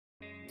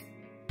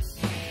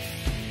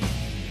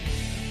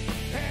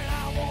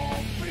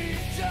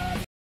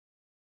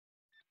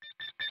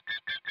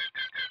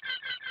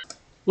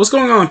What's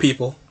going on,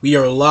 people? We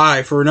are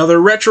live for another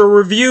retro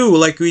review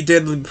like we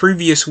did the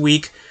previous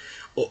week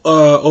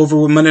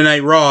over Monday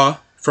Night Raw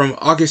from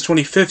August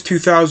 25th,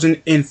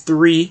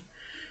 2003.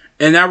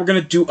 And now we're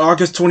going to do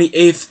August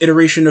 28th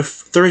iteration of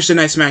Thursday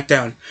Night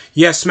Smackdown.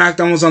 Yes,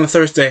 Smackdown was on a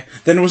Thursday,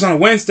 then it was on a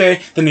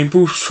Wednesday, then they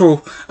moved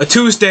to a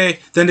Tuesday,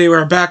 then they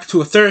were back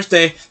to a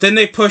Thursday, then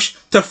they pushed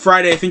to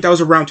Friday. I think that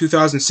was around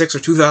 2006 or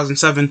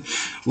 2007,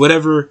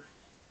 whatever.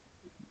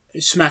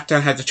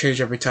 SmackDown had to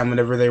change every time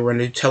whenever they were in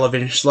a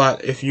television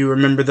slot. If you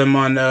remember them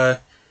on a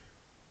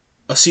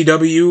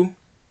CW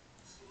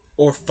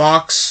or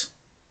Fox,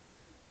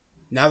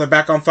 now they're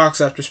back on Fox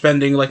after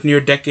spending like near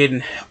a decade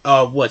in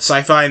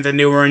Sci-Fi, and then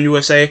they were in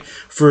USA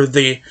for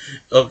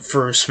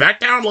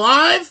SmackDown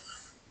Live.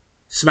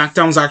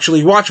 SmackDown was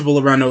actually watchable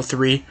around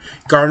 03,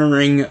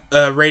 garnering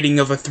a rating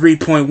of a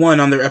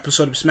 3.1 on their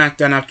episode of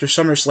SmackDown after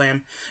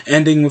SummerSlam,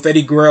 ending with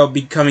Eddie Guerrero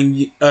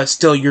becoming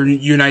still your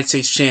United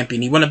States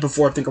champion. He won it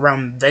before, I think,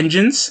 around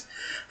Vengeance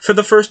for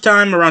the first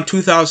time, around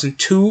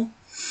 2002,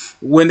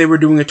 when they were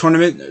doing a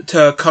tournament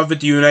to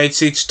covet the United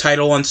States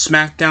title on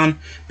SmackDown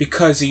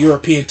because the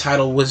European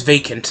title was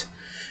vacant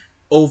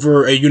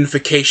over a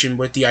unification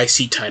with the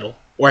IC title.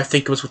 Or I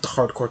think it was with the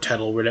Hardcore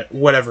title, or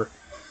whatever.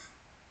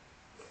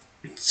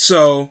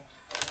 So,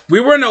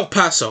 we were in El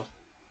Paso.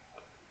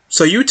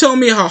 So you tell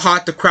me how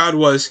hot the crowd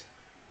was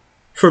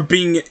for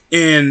being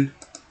in,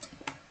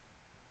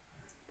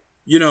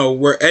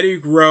 where Eddie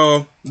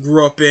Guerrero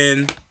grew up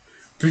in,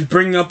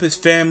 bringing up his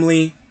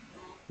family,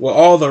 with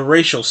all the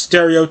racial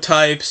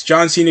stereotypes,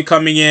 John Cena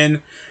coming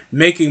in,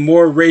 making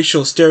more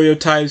racial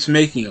stereotypes,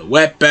 making a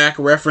wetback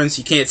reference.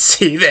 You can't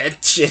see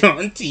that shit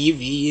on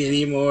TV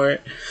anymore.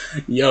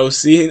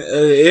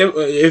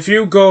 If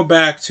you go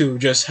back to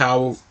just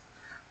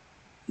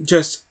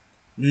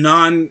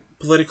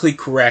non-politically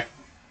correct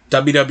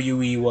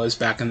WWE was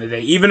back in the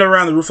day. Even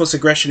around the Ruthless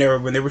Aggression era,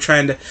 when they were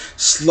trying to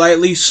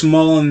slightly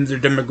smallen their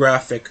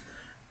demographic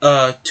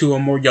to a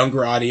more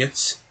younger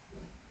audience,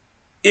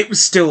 it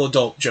was still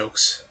adult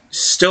jokes.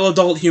 Still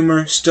adult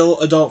humor, still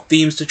adult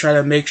themes to try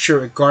to make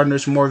sure it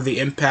garners more of the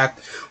impact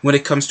when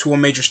it comes to a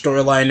major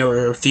storyline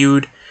or a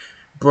feud.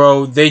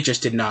 Bro, they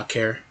just did not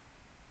care.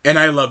 And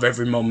I love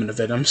every moment of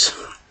it.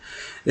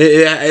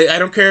 I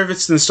don't care if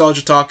it's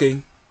nostalgia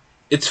talking.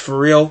 It's for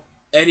real.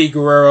 Eddie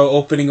Guerrero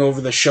opening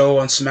over the show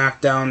on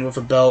SmackDown with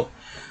a belt.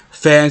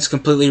 Fans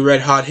completely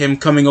red hot. Him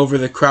coming over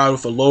the crowd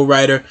with a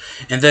lowrider.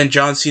 And then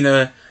John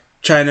Cena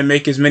trying to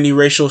make as many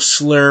racial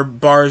slur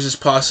bars as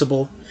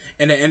possible.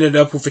 And it ended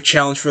up with a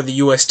challenge for the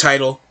US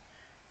title.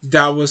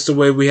 That was the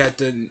way we had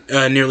to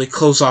nearly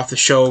close off the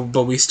show.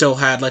 But we still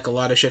had a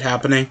lot of shit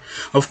happening.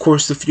 Of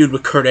course, the feud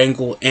with Kurt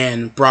Angle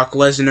and Brock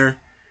Lesnar.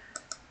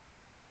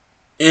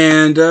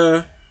 And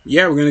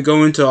yeah, we're going to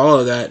go into all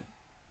of that.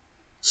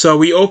 So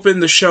we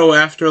opened the show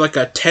after a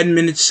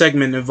 10-minute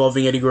segment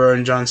involving Eddie Guerrero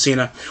and John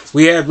Cena.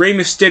 We had Rey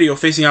Mysterio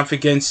facing off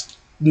against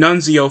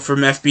Nunzio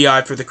from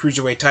FBI for the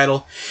Cruiserweight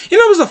title. It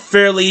was a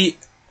fairly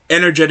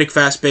energetic,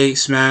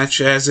 fast-paced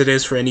match, as it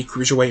is for any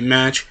Cruiserweight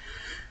match.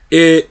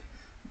 We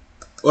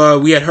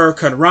had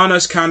Hurricane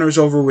Rana's counters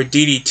over with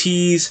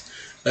DDTs,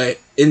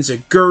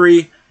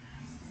 Enziguri,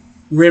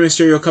 Rey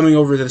Mysterio coming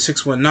over to the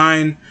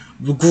 619.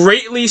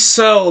 Greatly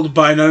sold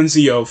by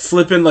Nunzio,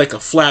 flipping like a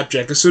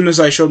flapjack. As soon as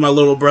I showed my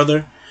little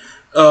brother,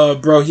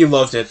 bro, he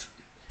loved it.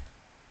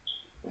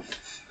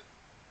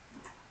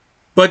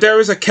 But there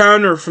was a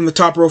counter from the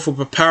top rope with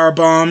a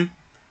powerbomb.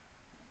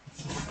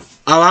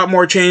 A lot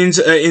more chains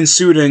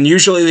ensued, and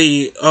usually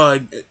the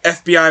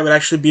FBI would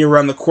actually be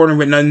around the corner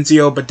with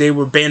Nunzio, but they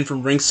were banned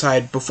from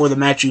ringside before the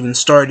match even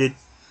started.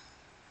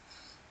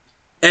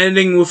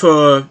 Ending with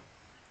a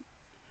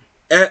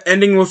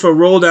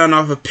roll down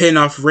off a pin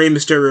off Rey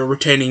Mysterio,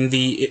 retaining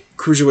the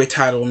Cruiserweight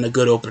title in a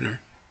good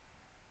opener.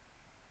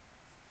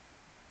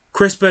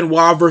 Chris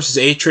Benoit versus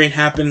A-Train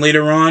happened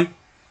later on.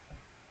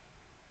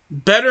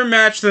 Better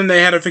match than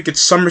they had, I think, at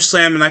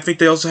SummerSlam, and I think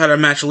they also had a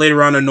match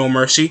later on at No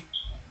Mercy.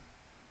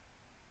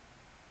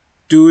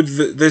 Dude,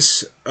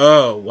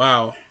 oh,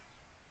 wow.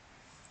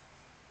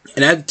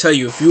 And I had to tell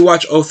you, if you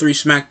watch 03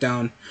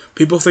 SmackDown,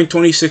 people think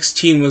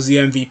 2016 was the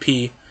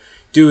MVP.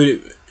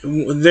 Dude,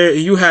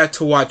 you had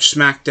to watch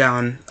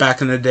SmackDown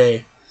back in the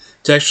day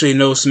to actually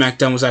know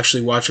SmackDown was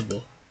actually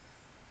watchable.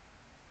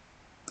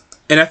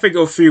 And I think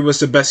 03 was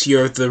the best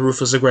year of the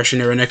Ruthless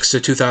Aggression era next to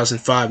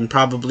 2005, and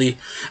probably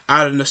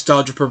out of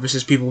nostalgia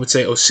purposes people would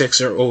say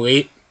 06 or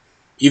 08,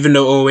 even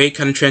though 08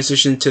 kind of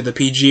transitioned to the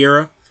PG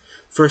era.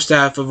 First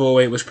half of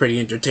 08 was pretty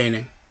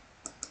entertaining.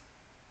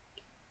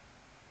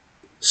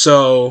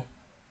 So,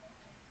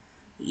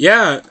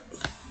 yeah,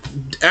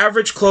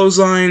 average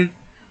clothesline.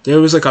 There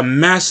was a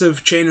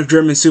massive chain of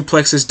German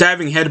suplexes,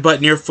 diving headbutt,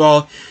 near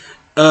fall,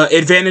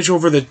 advantage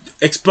over the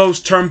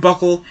exposed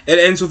turnbuckle. It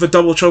ends with a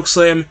double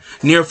chokeslam,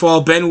 near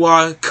fall.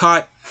 Benoit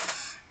caught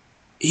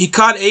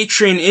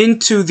A-Train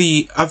into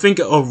I think,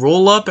 a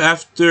roll-up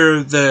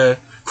after the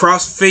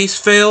cross-face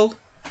failed,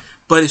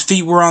 but his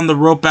feet were on the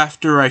rope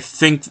after, I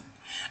think,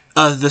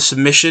 the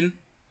submission,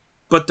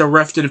 but the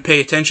ref didn't pay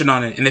attention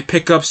on it, and it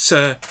pickups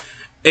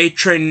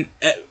A-Train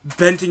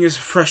venting his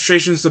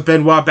frustrations to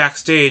Benoit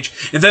backstage,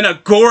 and then a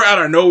gore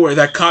out of nowhere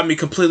that caught me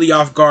completely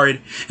off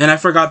guard, and I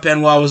forgot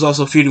Benoit was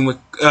also feuding with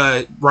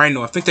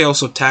Rhino. I think they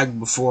also tagged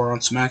before on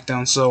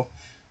SmackDown, so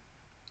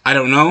I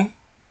don't know.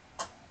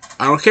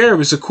 I don't care. It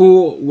was a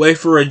cool way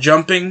for a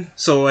jumping,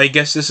 so I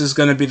guess this is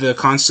going to be the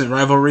constant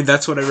rivalry.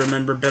 That's what I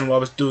remember Benoit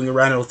was doing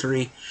around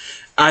 03,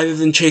 other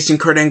than chasing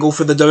Kurt Angle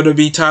for the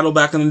WWE title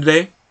back in the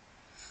day.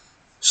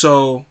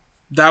 So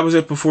that was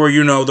it before,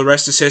 the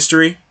rest is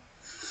history.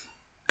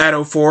 At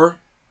 04,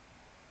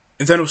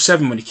 and then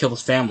 07 when he killed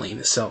his family in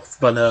the South.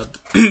 But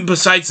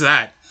besides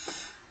that,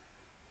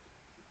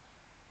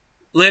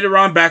 later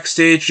on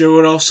backstage there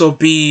would also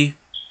be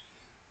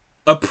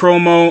a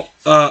promo.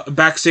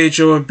 Backstage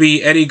there would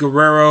be Eddie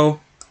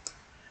Guerrero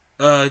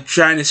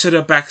trying to set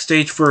up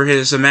backstage for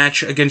his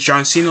match against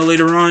John Cena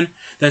later on.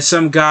 That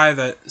some guy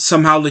that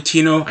somehow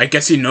Latino, I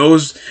guess he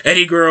knows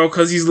Eddie Guerrero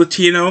because he's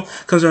Latino,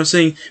 comes around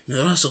saying,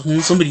 "Man, so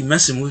Holmes, somebody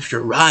messing with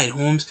your ride,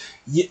 Holmes."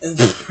 Yeah.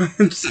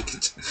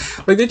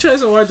 Like, they try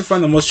so hard to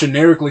find the most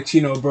generic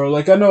Latino, bro.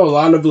 Like, I know a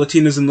lot of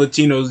Latinas and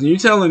Latinos, and you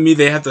telling me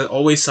they have to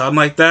always sound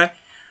like that?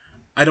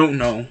 I don't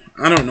know,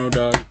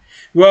 dog.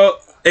 Well,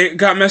 it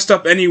got messed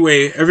up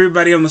anyway.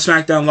 Everybody on the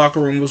SmackDown locker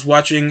room was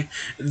watching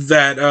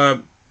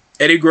that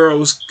Eddie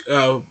Guerrero's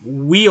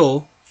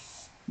wheel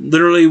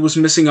literally was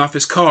missing off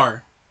his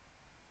car.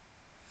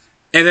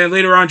 And then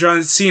later on,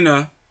 John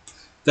Cena,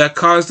 that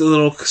caused a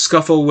little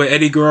scuffle with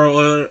Eddie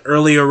Guerrero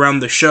earlier around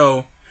the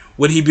show.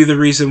 Would he be the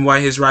reason why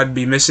his ride would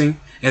be missing?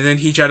 And then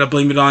he tried to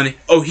blame it on,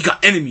 he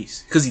got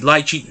enemies because he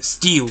lied, cheat, and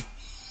steal.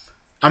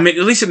 I mean,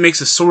 at least it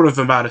makes a sort of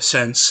amount of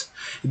sense.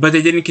 But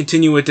they didn't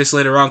continue with this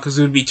later on because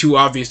it would be too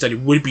obvious that it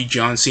would be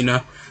John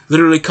Cena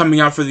literally coming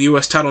out for the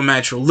U.S. title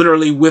match,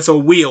 literally with a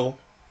wheel.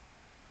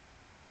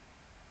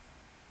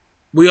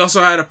 We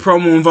also had a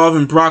promo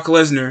involving Brock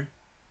Lesnar,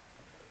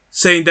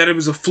 saying that it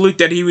was a fluke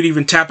that he would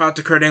even tap out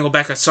to Kurt Angle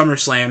back at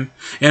SummerSlam.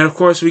 And of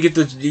course, we get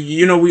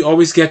we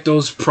always get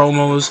those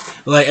promos,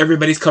 like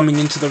everybody's coming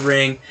into the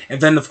ring,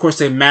 and then of course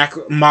they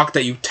mock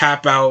that you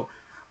tap out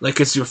like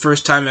it's your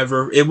first time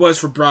ever. It was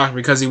for Brock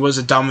because he was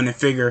a dominant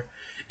figure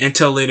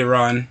until later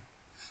on.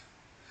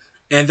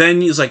 And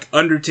then he's like,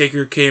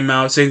 Undertaker came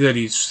out saying that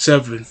he's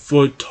 7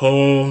 foot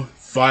tall,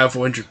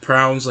 500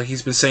 pounds, like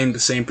he's been saying the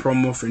same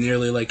promo for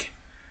nearly like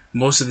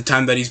most of the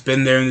time that he's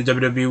been there in the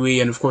WWE,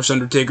 and of course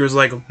Undertaker's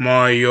like,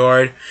 my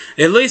yard.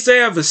 At least they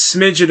have a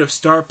smidgen of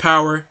star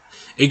power.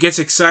 It gets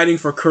exciting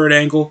for Kurt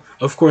Angle,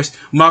 of course,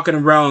 mocking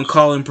around and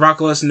calling Brock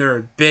Lesnar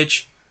a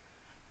bitch,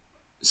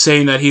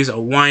 saying that he's a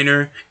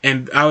whiner,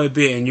 and I would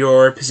be in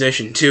your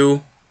position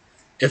too,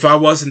 if I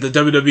wasn't the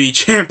WWE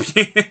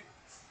champion.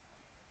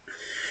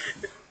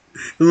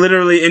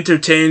 Literally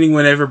entertaining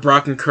whenever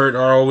Brock and Kurt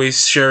are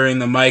always sharing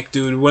the mic,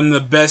 dude. One of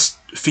the best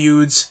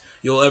feuds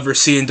you'll ever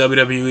see in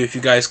WWE. If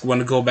you guys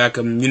want to go back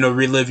and,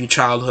 relive your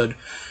childhood,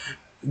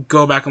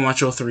 go back and watch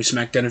 03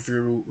 SmackDown if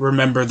you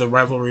remember the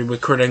rivalry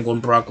with Kurt Angle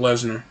and Brock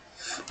Lesnar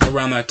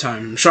around that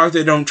time. I'm shocked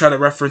they don't try to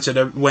reference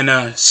it when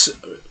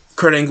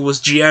Kurt Angle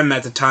was GM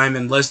at the time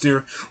and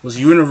Lesnar was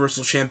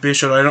Universal Champion.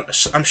 So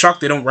I'm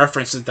shocked they don't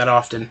reference it that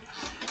often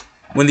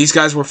when these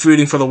guys were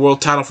feuding for the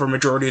world title for a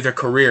majority of their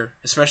career,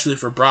 especially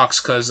for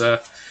Brock's, because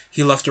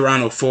he left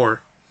around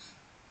 04.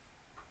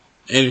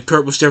 And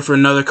Kurt was there for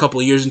another couple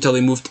of years until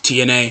he moved to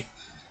TNA.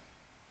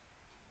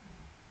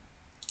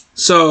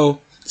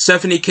 So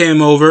Stephanie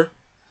came over,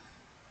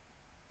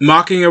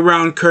 mocking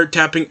around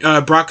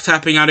Brock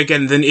tapping out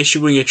again, then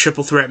issuing a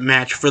triple threat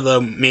match for the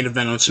main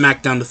event on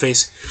SmackDown to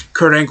face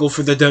Kurt Angle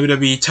for the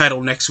WWE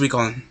title next week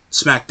on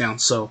SmackDown.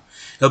 So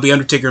it'll be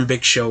Undertaker and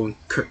Big Show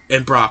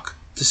and Brock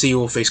to see who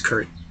will face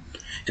Kurt.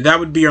 And that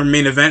would be our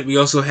main event. We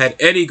also had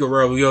Eddie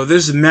Guerrero.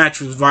 This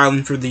match was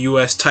violent for the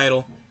U.S.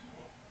 title.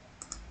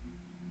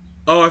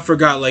 Oh, I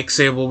forgot, like,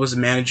 Sable was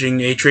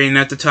managing A-Train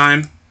at the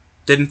time.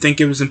 Didn't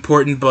think it was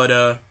important,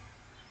 but,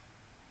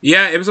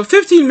 yeah, it was a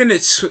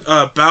 15-minute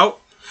bout,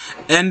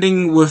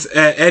 ending with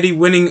Eddie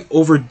winning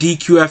over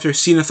DQ after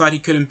Cena thought he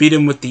couldn't beat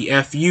him with the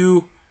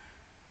FU,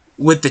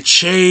 with the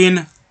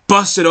chain,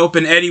 busted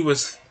open. Eddie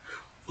was,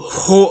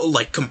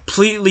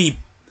 completely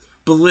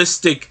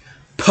ballistic,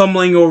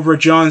 pummeling over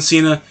John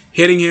Cena,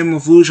 hitting him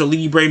with Lucha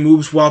Libre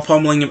moves while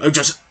pummeling him, or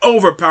just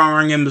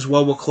overpowering him as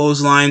well with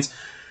clotheslines.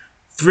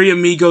 Three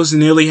Amigos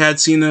nearly had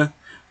Cena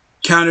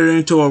countered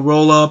into a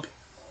roll-up.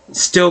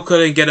 Still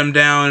couldn't get him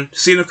down.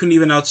 Cena couldn't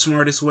even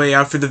outsmart his way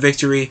out for the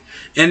victory.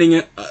 Ending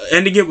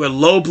it with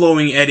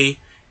low-blowing Eddie,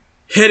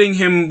 hitting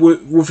him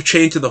with a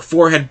chain to the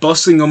forehead,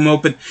 busting him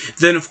open.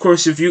 Then, of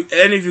course, if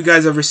any of you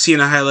guys ever seen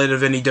a highlight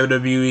of any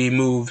WWE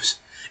moves,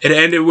 it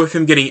ended with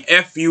him getting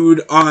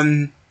FU'd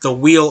on the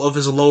wheel of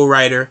his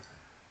lowrider.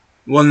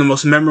 One of the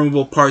most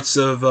memorable parts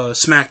of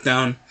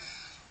SmackDown.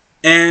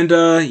 And,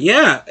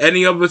 yeah,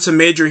 ending up with some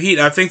major heat.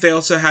 I think they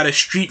also had a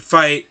street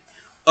fight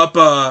up,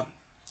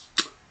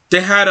 they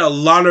had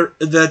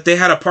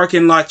a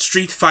parking lot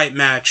street fight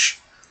match,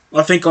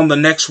 I think on the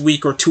next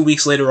week or 2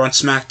 weeks later on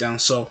SmackDown.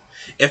 So,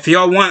 if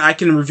y'all want, I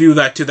can review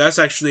that too. That's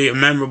actually a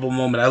memorable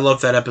moment. I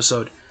love that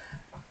episode.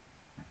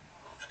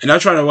 And I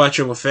try to watch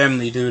it with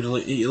family, dude.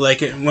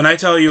 Like, when I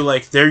tell you,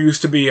 like, there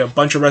used to be a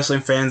bunch of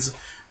wrestling fans,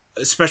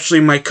 especially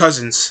my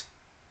cousins.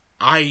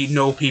 I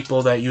know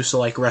people that used to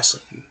like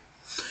wrestling.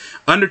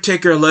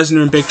 Undertaker,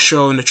 Lesnar, and Big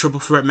Show in a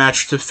triple threat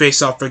match to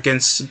face off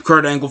against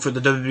Kurt Angle for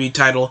the WWE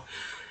title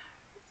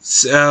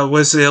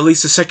was at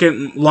least the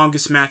second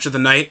longest match of the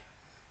night,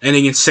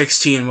 ending in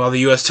 16, while the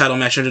U.S. title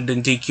match ended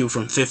in DQ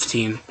from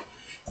 15.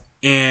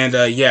 And,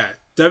 yeah,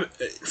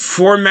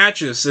 4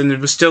 matches, and it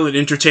was still an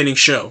entertaining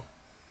show.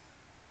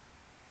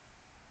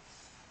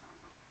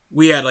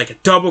 We had, like, a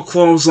double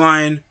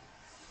clothesline,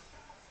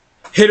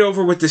 hit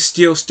over with the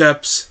steel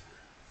steps.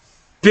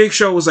 Big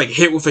Show was, like,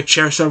 hit with a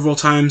chair several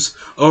times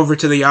over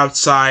to the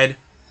outside.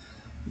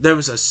 There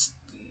was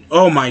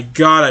oh my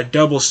god, a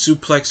double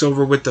suplex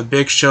over with the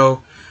Big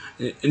Show.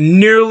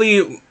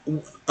 Nearly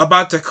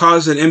about to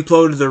cause an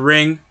implode of the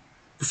ring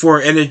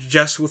before it ended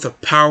just with a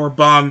power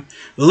bomb.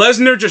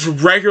 Lesnar just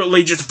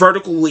regularly, just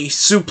vertically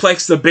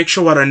suplexed the Big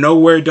Show out of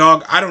nowhere,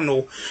 dog. I don't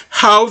know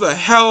how the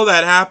hell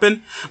that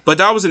happened, but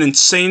that was an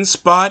insane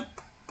spot.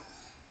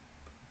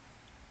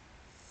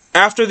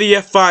 After the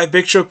F5,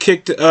 Big Show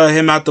kicked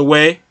him out the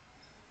way.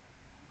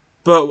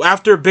 But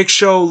after Big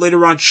Show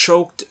later on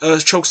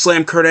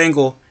chokeslammed Kurt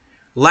Angle,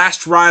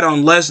 last ride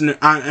on Lesnar.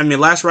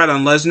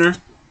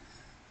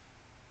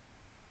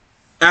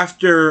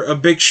 After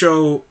Big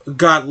Show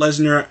got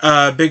Lesnar,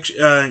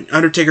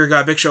 Undertaker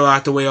got Big Show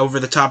out the way over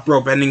the top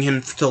rope, ending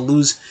him to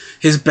lose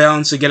his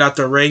balance to get out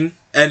the ring,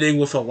 ending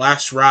with a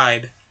last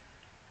ride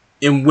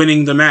and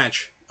winning the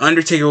match.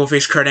 Undertaker will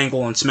face Kurt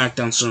Angle on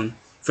Smackdown soon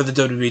for the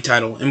WWE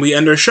title, and we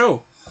end our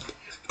show.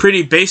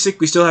 Pretty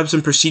basic. We still have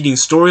some preceding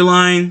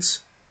storylines.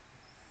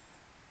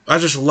 I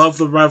just love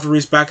the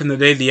rivalries back in the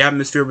day. The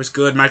atmosphere was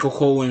good. Michael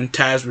Cole and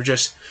Taz were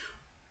just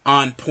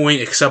on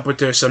point, except with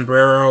their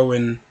sombrero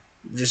and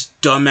just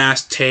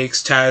dumbass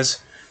takes.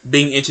 Taz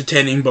being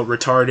entertaining but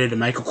retarded, and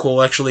Michael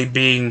Cole actually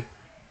being...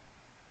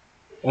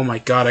 Oh my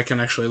god, I can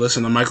actually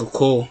listen to Michael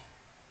Cole.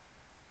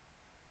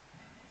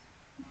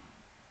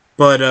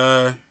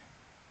 But,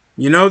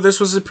 you know, this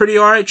was a pretty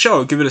alright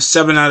show. I'd give it a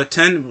 7 out of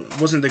 10. It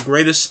wasn't the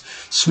greatest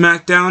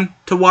SmackDown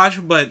to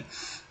watch, but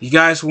you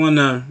guys want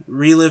to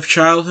relive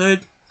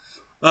childhood?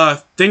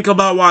 Think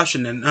about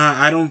watching it.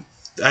 I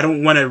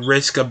don't want to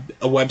risk a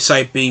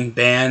website being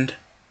banned,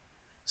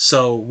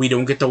 so we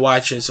don't get to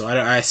watch it. So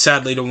I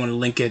sadly don't want to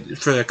link it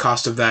for the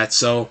cost of that.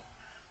 So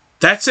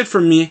that's it for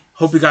me.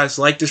 Hope you guys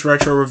like this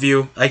retro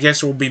review. I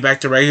guess we'll be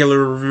back to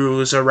regular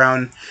reviews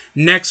around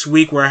next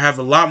week, where I have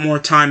a lot more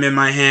time in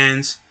my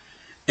hands,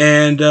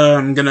 and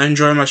I'm gonna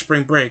enjoy my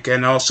spring break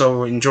and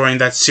also enjoying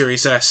that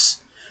Series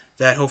S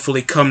that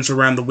hopefully comes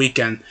around the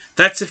weekend.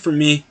 That's it for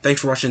me.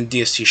 Thanks for watching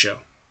the DST show.